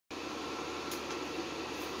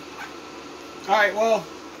Alright, well,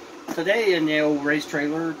 today in the old race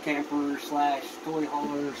trailer, camper slash toy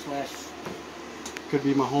hauler slash could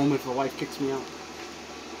be my home if the wife kicks me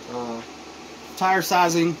out. Tire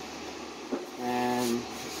sizing and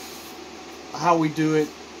how we do it,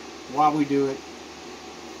 why we do it,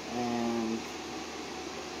 and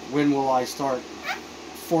when will I start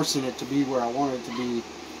forcing it to be where I want it to be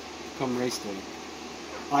come race day.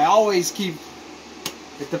 I always keep,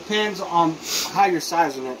 it depends on how you're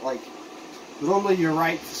sizing it. Like normally your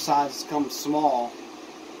right size comes small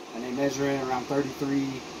and they measure in around 33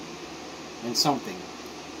 and something.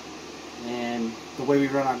 And the way we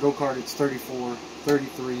run our go-kart, it's 34,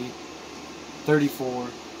 33, 34,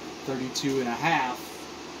 32 and a half,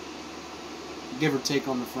 give or take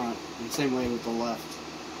on the front. And the same way with the left.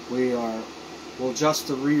 We'll adjust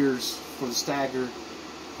the rears for the stagger.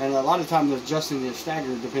 And a lot of times adjusting the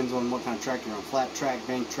stagger depends on what kind of track you're on. Flat track,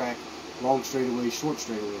 bank track, long straightaways, short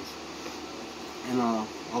straightaways. And I'll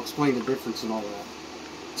explain the difference and all that.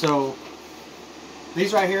 So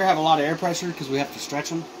these right here have a lot of air pressure because we have to stretch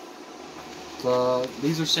them.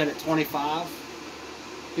 These are set at 25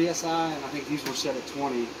 PSI, and I think these were set at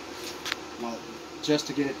 20, just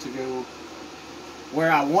to get it to go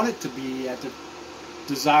where I want it to be at the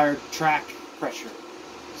desired track pressure.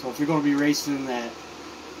 So if you're going to be racing that,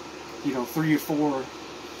 3 or 4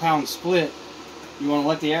 pound split, you want to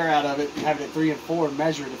let the air out of it, have it at 3 and 4, and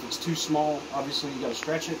measure it. If it's too small, obviously you got to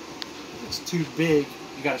stretch it. If it's too big,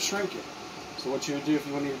 you got to shrink it. So what you would do if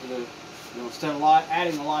you wanted to, instead of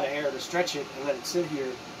adding a lot of air to stretch it and let it sit here,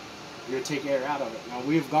 you're going to take air out of it. Now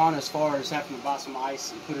we've gone as far as having to buy some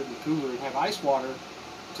ice and put it in the cooler and have ice water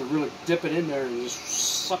to really dip it in there and just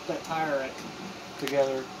suck that tire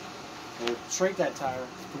together and shrink that tire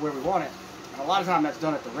to where we want it. And a lot of time that's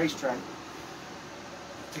done at the racetrack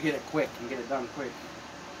to get it quick and get it done quick.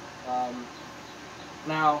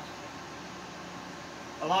 Now,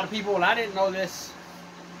 a lot of people, and I didn't know this,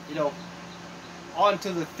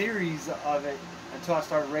 onto the theories of it until I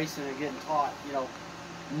started racing and getting taught,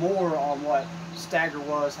 more on what stagger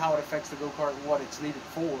was, how it affects the go-kart, and what it's needed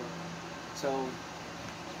for. So,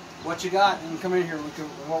 what you got, and come in here,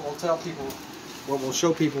 what we'll tell people, what we'll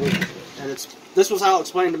show people, and this was how it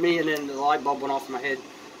explained to me, and then the light bulb went off in my head,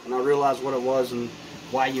 and I realized what it was and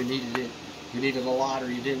why you needed it. You needed a lot,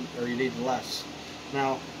 or you didn't, or you needed less.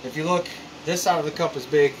 Now, if you look, this side of the cup is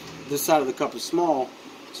big, this side of the cup is small,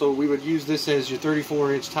 so we would use this as your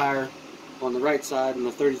 34-inch tire on the right side and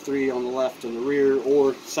the 33 on the left and the rear,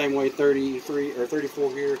 or same way 33 or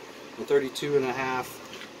 34 here and 32 and a half,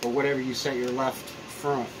 or whatever you set your left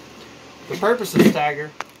front. The purpose of stagger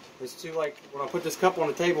is to, like, when I put this cup on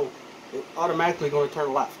the table, it's automatically going to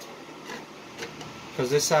turn left. Because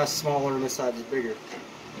this side's smaller and this side is bigger.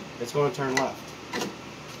 It's going to turn left.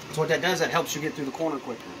 So what that does, that helps you get through the corner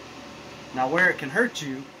quicker. Now where it can hurt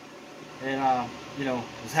you, and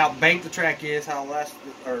is how banked the track is, how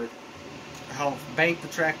banked the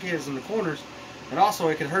track is in the corners, and also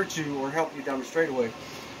it can hurt you or help you down the straightaway.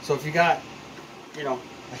 So if you got,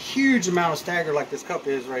 a huge amount of stagger like this cup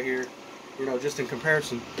is right here, just in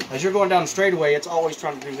comparison, as you're going down the straightaway, it's always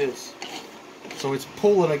trying to do this. So it's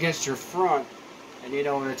pulling against your front, and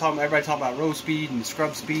everybody talking about road speed and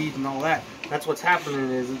scrub speed and all that. That's what's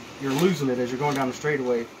happening, is you're losing it as you're going down the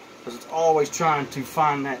straightaway, because it's always trying to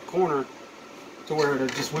find that corner to where it'll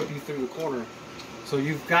just whip you through the corner. So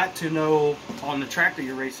you've got to know on the track that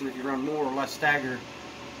you're racing if you run more or less stagger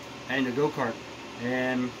and the go-kart.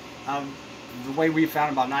 And the way we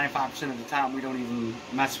found, about 95% of the time, we don't even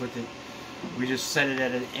mess with it. We just set it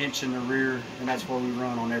at 1 inch in the rear, and that's where we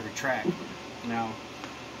run on every track. Now,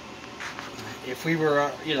 if we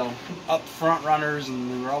were, up front runners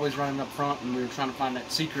and we were always running up front and we were trying to find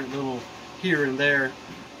that secret little here and there,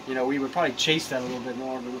 we would probably chase that a little bit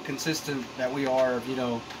more. But we're consistent that we are,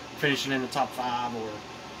 finishing in the top 5, or,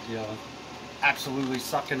 absolutely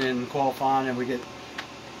sucking in qualifying, and we get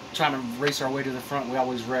trying to race our way to the front, we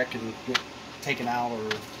always wreck and get taken out, or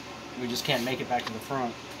we just can't make it back to the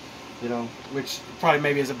front. Which probably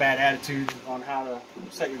maybe is a bad attitude on how to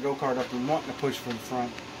set your go-kart up and wanting to push for the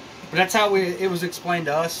front. But that's how it was explained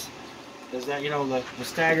to us, is that, the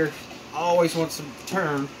stagger always wants to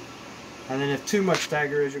turn, and then if too much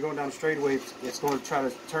stagger, as you're going down the straightaway, it's going to try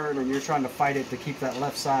to turn, and you're trying to fight it to keep that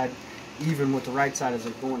left side even with the right side as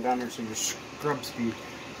it's going down there, so your scrub speed.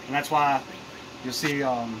 And that's why you'll see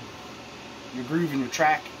your groove in your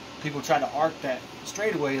track, people try to arc that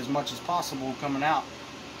straightaway as much as possible coming out.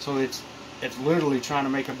 So it's literally trying to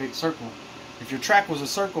make a big circle. If your track was a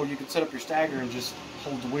circle, you could set up your stagger and just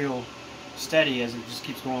hold the wheel steady as it just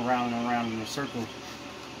keeps going around and around in a circle.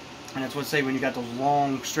 And that's what I say, when you got those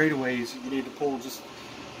long straightaways, you need to pull just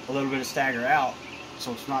a little bit of stagger out,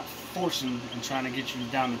 so it's not forcing and trying to get you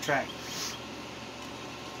down the track,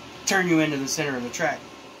 turn you into the center of the track.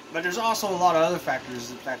 But there's also a lot of other factors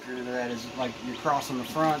that factor into that, is like your cross on the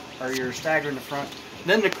front, or your stagger in the front,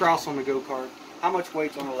 then the cross on the go-kart, how much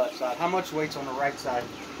weight's on the left side, how much weight's on the right side,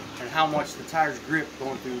 and how much the tires grip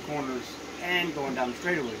going through the corners and going down the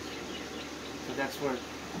straightaways. So that's what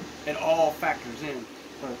it all factors in.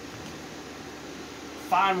 But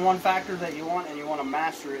find one factor that you want, and you want to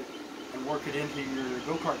master it and work it into your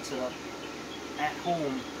go-kart setup at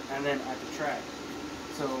home and then at the track.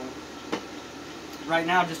 So right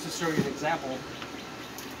now, just to show you an example,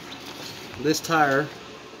 this tire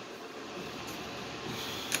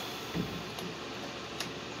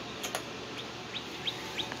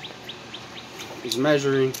is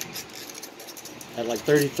measuring at like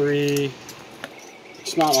 33.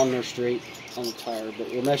 It's not on there straight on the tire,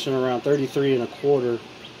 but we're measuring around 33 1/4,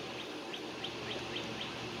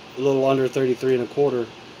 a little under 33 1/4,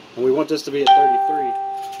 and we want this to be at 33.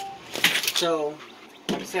 So,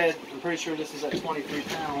 like I said, I'm pretty sure this is at 23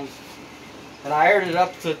 pounds, and I aired it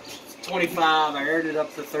up to 25. I aired it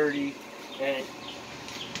up to 30, and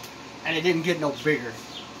it didn't get no bigger.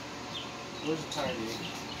 Where's the tire?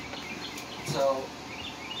 So,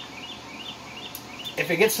 if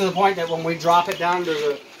it gets to the point that when we drop it down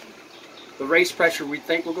to the race pressure we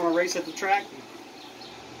think we're going to race at the track,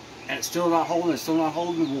 and it's still not holding,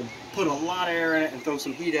 we'll put a lot of air in it and throw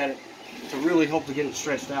some heat at it to really hope to get it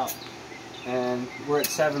stretched out. And we're at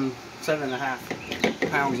 7.5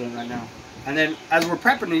 pounds in it right now. And then as we're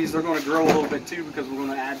prepping these, they're going to grow a little bit too, because we're going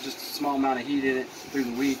to add just a small amount of heat in it through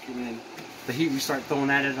the week. And then the heat we start throwing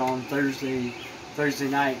at it on Thursday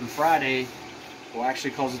night and Friday will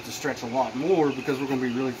actually cause it to stretch a lot more, because we're going to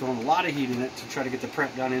be really throwing a lot of heat in it to try to get the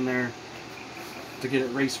prep done in there to get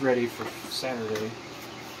it race ready for Saturday.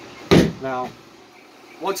 Now,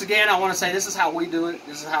 once again, I want to say this is how we do it.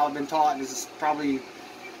 This is how I've been taught. This is probably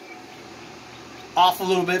off a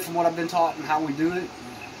little bit from what I've been taught and how we do it,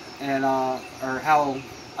 and or how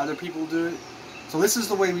other people do it. So this is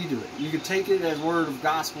the way we do it. You can take it as word of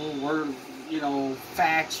gospel, word of, you know,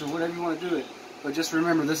 facts, or whatever you want to do it. But just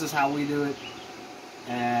remember, this is how we do it.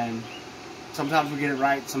 And sometimes we get it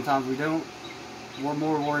right, sometimes we don't. We're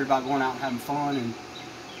more worried about going out and having fun, and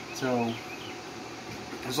so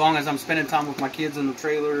as long as I'm spending time with my kids in the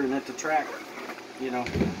trailer and at the track, you know,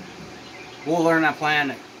 we'll learn that plan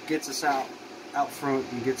that gets us out front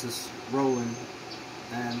and gets us rolling.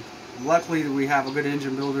 And luckily we have a good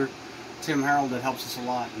engine builder, Tim Harold, that helps us a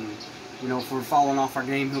lot. And you know, if we're falling off our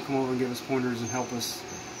game, he'll come over and give us pointers and help us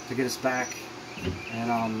to get us back.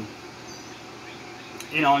 And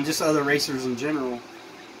you know, and just other racers in general,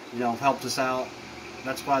 you know, have helped us out.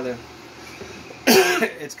 That's why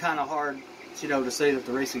it's kind of hard, you know, to say that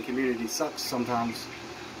the racing community sucks sometimes,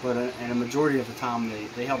 but and a majority of the time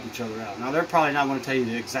they help each other out. Now, they're probably not going to tell you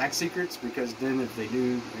the exact secrets, because then if they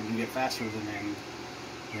do and you get faster than them,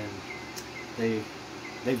 then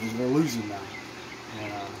they're losing now.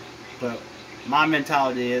 But my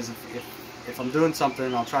mentality is, if I'm doing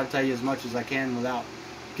something, I'll try to tell you as much as I can without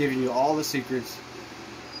giving you all the secrets.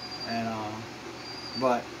 And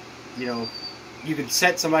but you know, you can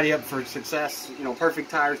set somebody up for success. You know, perfect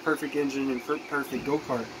tires, perfect engine, and perfect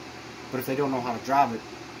go-kart. But if they don't know how to drive it,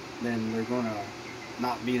 then they're gonna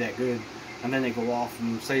not be that good. And then they go off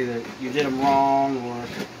and say that you did them wrong, or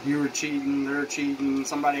you were cheating, they're cheating,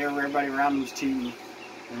 everybody around them's cheating.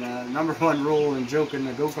 And number one rule and joke in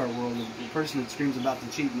the go-kart world, the person that screams about the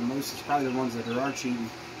cheating the most is probably the ones that are cheating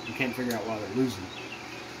and can't figure out why they're losing.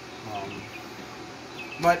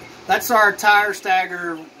 But that's our tire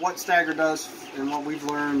stagger, what stagger does, and what we've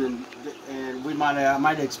learned. And we I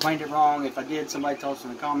might have explained it wrong. If I did, somebody tell us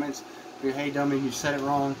in the comments, hey dummy, you said it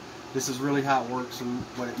wrong. This is really how it works and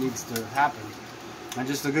what it needs to happen. And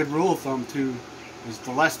just a good rule of thumb too is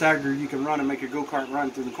the less stagger you can run and make your go-kart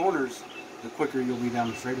run through the corners, the quicker you'll be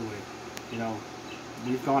down the straightaway. You know,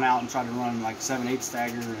 we've gone out and tried to run like 7/8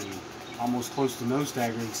 stagger and almost close to no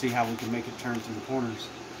stagger and see how we can make it turn through the corners.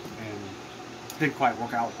 And it didn't quite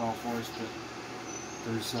work out well for us, but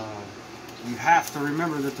there's you have to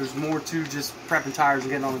remember that there's more to just prepping tires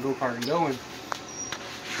and getting on the go-kart and going.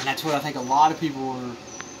 And that's what I think a lot of people are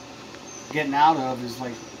getting out of, is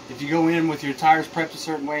like, if you go in with your tires prepped a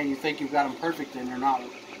certain way and you think you've got them perfect and you're not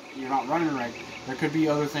running right, there could be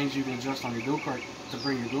other things you can adjust on your go-kart to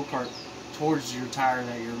bring your go-kart towards your tire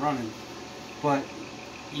that you're running. But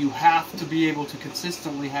you have to be able to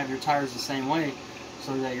consistently have your tires the same way,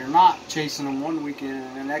 so that you're not chasing them one weekend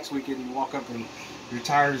and the next weekend you walk up and your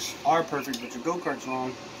tires are perfect but your go-kart's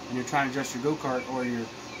wrong, and you're trying to adjust your go-kart, or your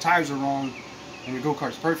tires are wrong and your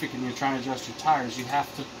go-kart's perfect and you're trying to adjust your tires, you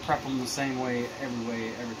have to prep them the same way,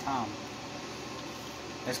 every time.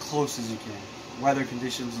 As close as you can. Weather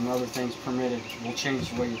conditions and other things permitted will change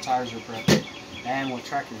the way your tires are prepped and what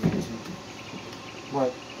track you're going to.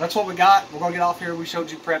 But that's what we got. We're going to get off here. We showed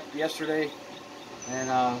you prep yesterday.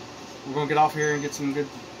 And we're going to get off here and get some good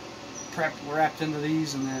prep wrapped into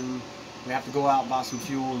these. And then we have to go out and buy some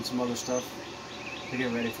fuel and some other stuff to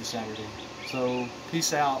get ready for Saturday. So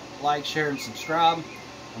peace out. Like, share, and subscribe.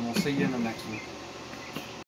 And we'll see you in the next one.